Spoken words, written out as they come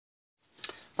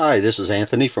Hi, this is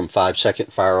Anthony from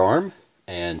Second Firearm,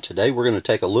 and today we're going to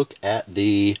take a look at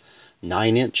the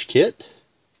 9-inch kit.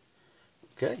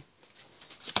 Okay,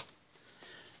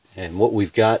 and what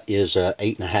we've got is a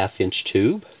 8.5-inch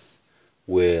tube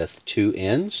with 2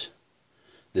 ends.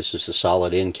 This is the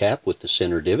solid end cap with the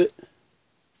center divot,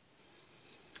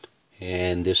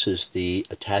 and this is the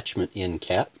attachment end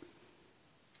cap.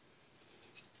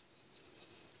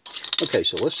 Okay,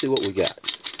 so let's see what we got.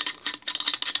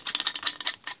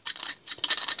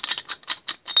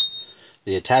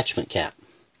 The attachment cap.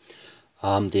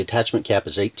 The attachment cap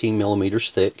is 18 millimeters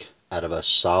thick out of a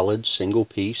solid single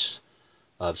piece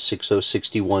of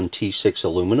 6061 T6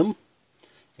 aluminum,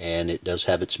 and it does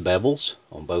have its bevels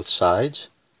on both sides.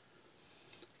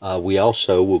 We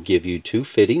also will give you 2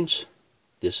 fittings.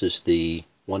 This is the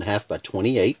 1/2 by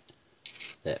 28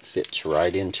 that fits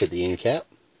right into the end cap.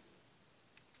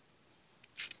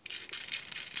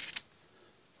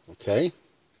 Okay.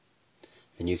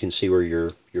 And you can see where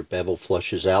your bevel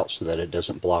flushes out so that it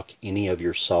doesn't block any of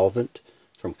your solvent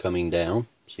from coming down,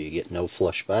 so you get no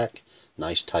flush back.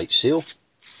 Nice tight seal.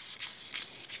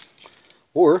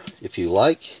 Or if you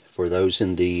like, for those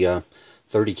in the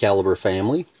 30 caliber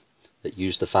family that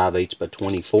use the 5/8 by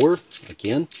 24,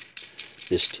 again,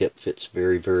 this tip fits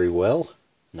very well.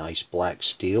 Nice black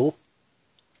steel.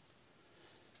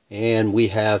 And we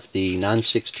have the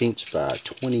 9/16 by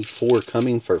 24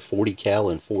 coming for 40 cal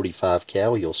and 45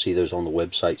 cal. You'll see those on the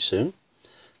website soon.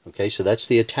 Okay, so that's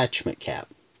the attachment cap.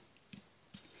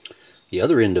 The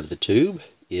other end of the tube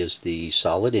is the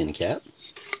solid end cap.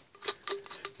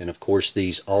 And of course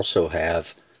these also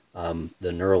have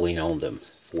the knurling on them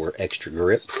for extra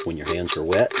grip when your hands are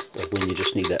wet, or when you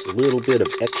just need that little bit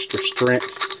of extra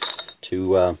strength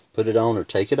to put it on or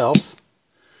take it off.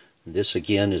 This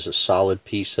again is a solid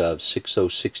piece of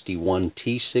 6061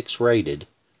 T6 rated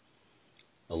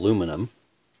aluminum,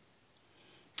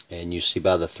 and you see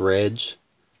by the threads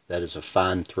that is a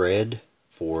fine thread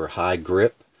for high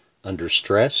grip under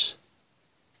stress.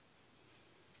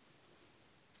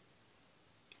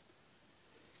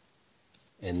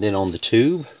 And then on the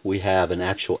tube we have an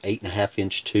actual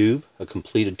 8.5-inch tube. A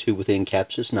completed tube with end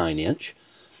caps is 9-inch,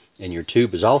 and your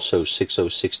tube is also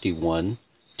 6061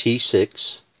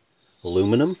 T6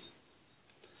 aluminum,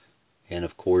 and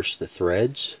of course the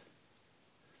threads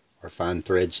are fine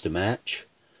threads to match.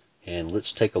 And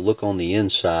let's take a look on the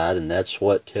inside, and that's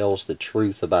what tells the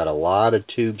truth about a lot of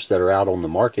tubes that are out on the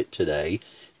market today.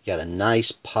 You got a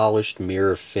nice polished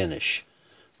mirror finish,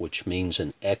 which means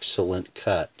an excellent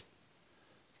cut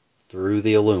through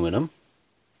the aluminum.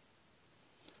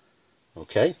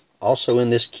 Okay, also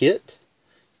in this kit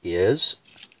is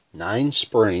 9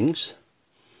 springs.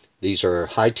 These are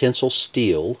high tensile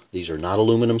steel. These are not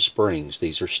aluminum springs.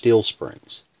 These are steel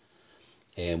springs.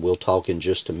 And we'll talk in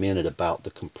just a minute about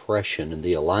the compression and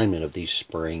the alignment of these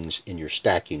springs in your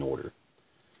stacking order.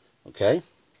 Okay?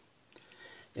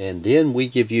 And then we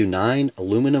give you 9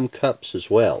 aluminum cups as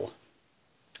well.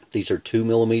 These are 2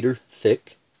 millimeter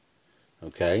thick.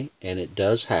 Okay? And it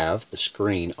does have the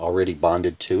screen already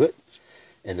bonded to it.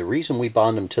 And the reason we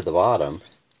bond them to the bottom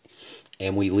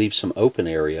and we leave some open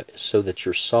area so that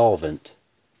your solvent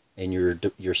and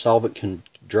your solvent can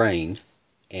drain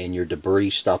and your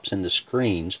debris stops in the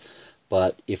screens.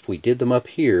 But if we did them up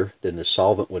here, then the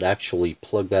solvent would actually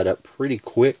plug that up pretty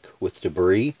quick with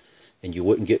debris, and you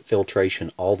wouldn't get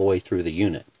filtration all the way through the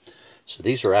unit. So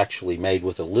these are actually made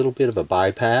with a little bit of a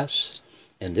bypass,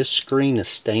 and this screen is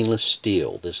stainless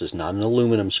steel. This is not an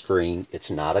aluminum screen.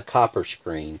 It's not a copper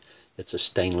screen. It's a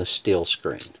stainless steel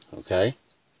screen. Okay?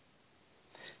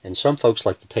 And some folks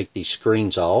like to take these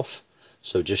screens off,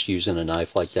 so just using a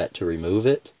knife like that to remove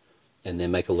it, and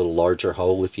then make a little larger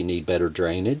hole if you need better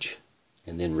drainage,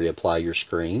 and then reapply your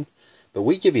screen. But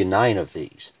we give you 9 of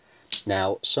these.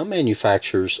 Now, some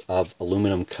manufacturers of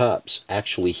aluminum cups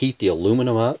actually heat the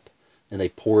aluminum up and they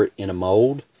pour it in a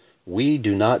mold. We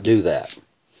do not do that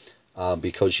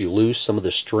because you lose some of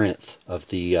the strength of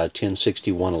the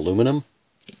 1061 aluminum.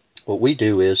 What we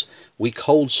do is we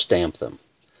cold stamp them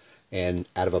and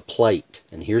out of a plate,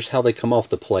 and here's how they come off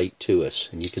the plate to us,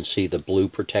 and you can see the blue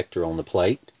protector on the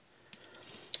plate.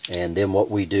 And then what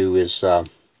we do is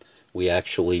we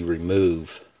actually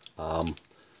remove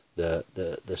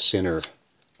the center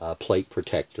plate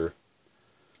protector.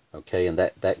 Okay, and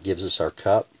that gives us our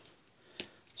cup.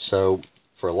 So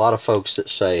for a lot of folks that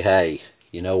say, hey,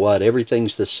 you know what,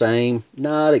 everything's the same,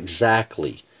 not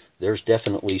exactly. There's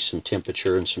definitely some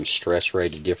temperature and some stress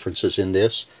rated differences in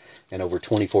this. And over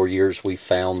 24 years, we've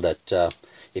found that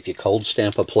if you cold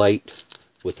stamp a plate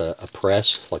with a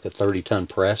press, like a 30-ton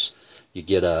press, you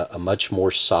get a much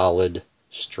more solid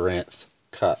strength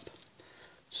cup.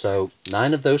 So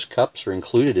 9 of those cups are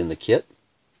included in the kit.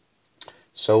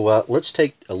 So let's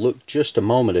take a look just a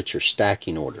moment at your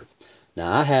stacking order.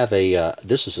 Now I have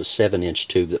this is a 7-inch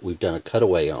tube that we've done a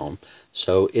cutaway on,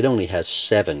 so it only has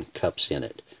 7 cups in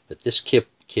it. But this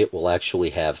kit will actually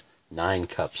have 9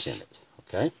 cups in it.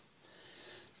 Okay?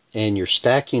 And your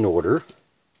stacking order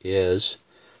is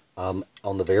on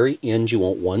the very end you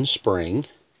want 1 spring,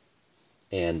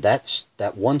 and that's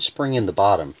that 1 spring in the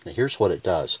bottom. Now here's what it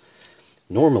does.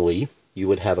 Normally you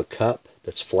would have a cup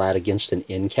that's flat against an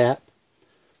end cap,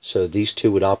 so these two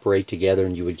would operate together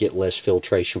and you would get less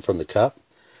filtration from the cup.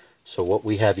 So what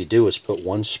we have you do is put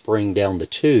 1 spring down the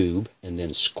tube and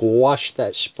then squash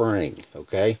that spring,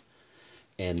 okay?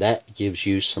 And that gives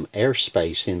you some air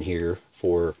space in here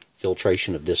for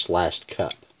filtration of this last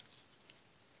cup.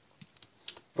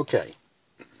 Okay.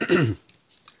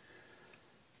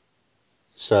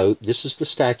 So this is the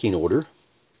stacking order,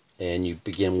 and you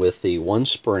begin with the 1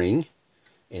 spring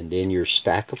and then your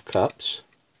stack of cups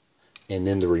and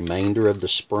then the remainder of the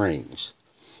springs.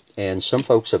 And some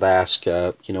folks have asked,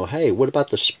 you know, hey, what about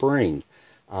the spring?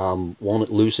 Won't it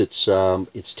lose its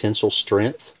tensile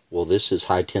strength? Well, this is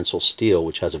high tensile steel,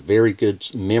 which has a very good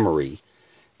memory.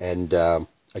 And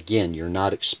again, you're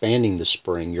not expanding the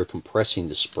spring, you're compressing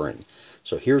the spring.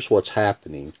 So here's what's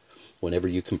happening whenever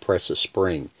you compress a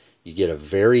spring. You get a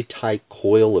very tight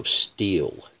coil of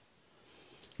steel.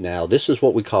 Now, this is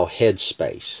what we call head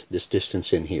space, this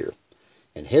distance in here.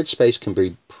 And head space can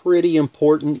be pretty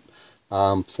important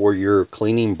for your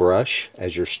cleaning brush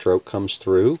as your stroke comes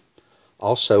through.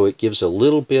 Also, it gives a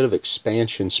little bit of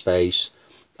expansion space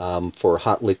for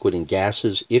hot liquid and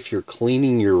gases if you're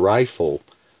cleaning your rifle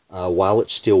while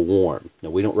it's still warm. Now,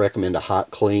 we don't recommend a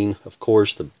hot clean. Of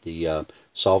course, the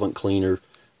solvent cleaner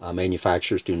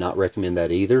manufacturers do not recommend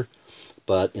that either.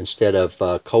 But instead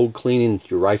of cold cleaning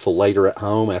your rifle later at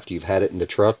home after you've had it in the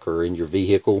truck or in your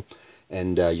vehicle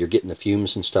and you're getting the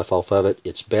fumes and stuff off of it,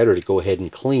 it's better to go ahead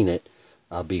and clean it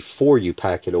before you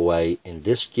pack it away, and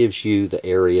this gives you the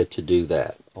area to do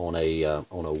that on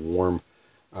a warm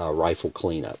rifle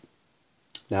cleanup.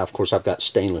 Now, of course, I've got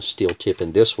stainless steel tip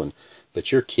in this one,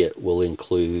 but your kit will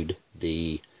include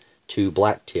the 2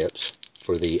 black tips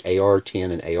for the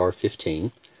AR-10 and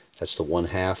AR-15. That's the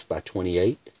 1/2 by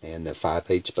 28 and the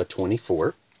 5/8 by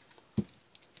 24.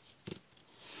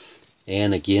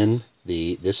 And again,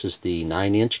 this is the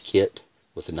 9-inch kit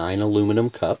with the 9 aluminum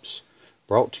cups,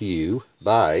 brought to you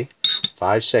by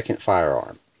Second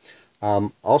Firearm.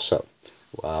 Also,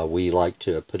 we like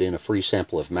to put in a free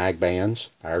sample of mag bands,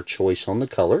 our choice on the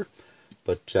color,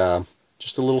 but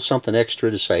just a little something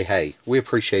extra to say, hey, we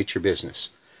appreciate your business.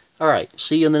 All right,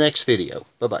 see you in the next video.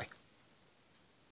 Bye-bye.